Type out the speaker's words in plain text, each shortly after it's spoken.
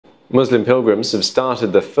Muslim pilgrims have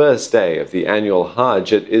started the first day of the annual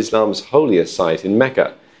Hajj at Islam's holiest site in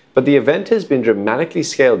Mecca, but the event has been dramatically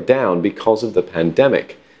scaled down because of the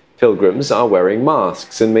pandemic. Pilgrims are wearing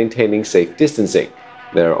masks and maintaining safe distancing.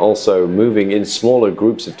 They're also moving in smaller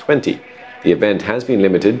groups of 20. The event has been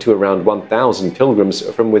limited to around 1,000 pilgrims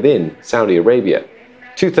from within Saudi Arabia.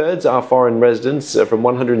 Two-thirds are foreign residents from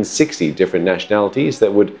 160 different nationalities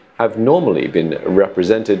that would have normally been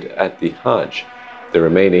represented at the Hajj. The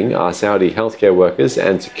remaining are Saudi healthcare workers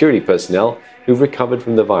and security personnel who've recovered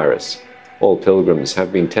from the virus. All pilgrims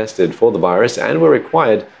have been tested for the virus and were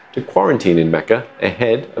required to quarantine in Mecca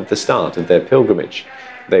ahead of the start of their pilgrimage.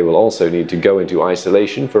 They will also need to go into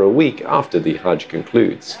isolation for a week after the Hajj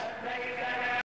concludes.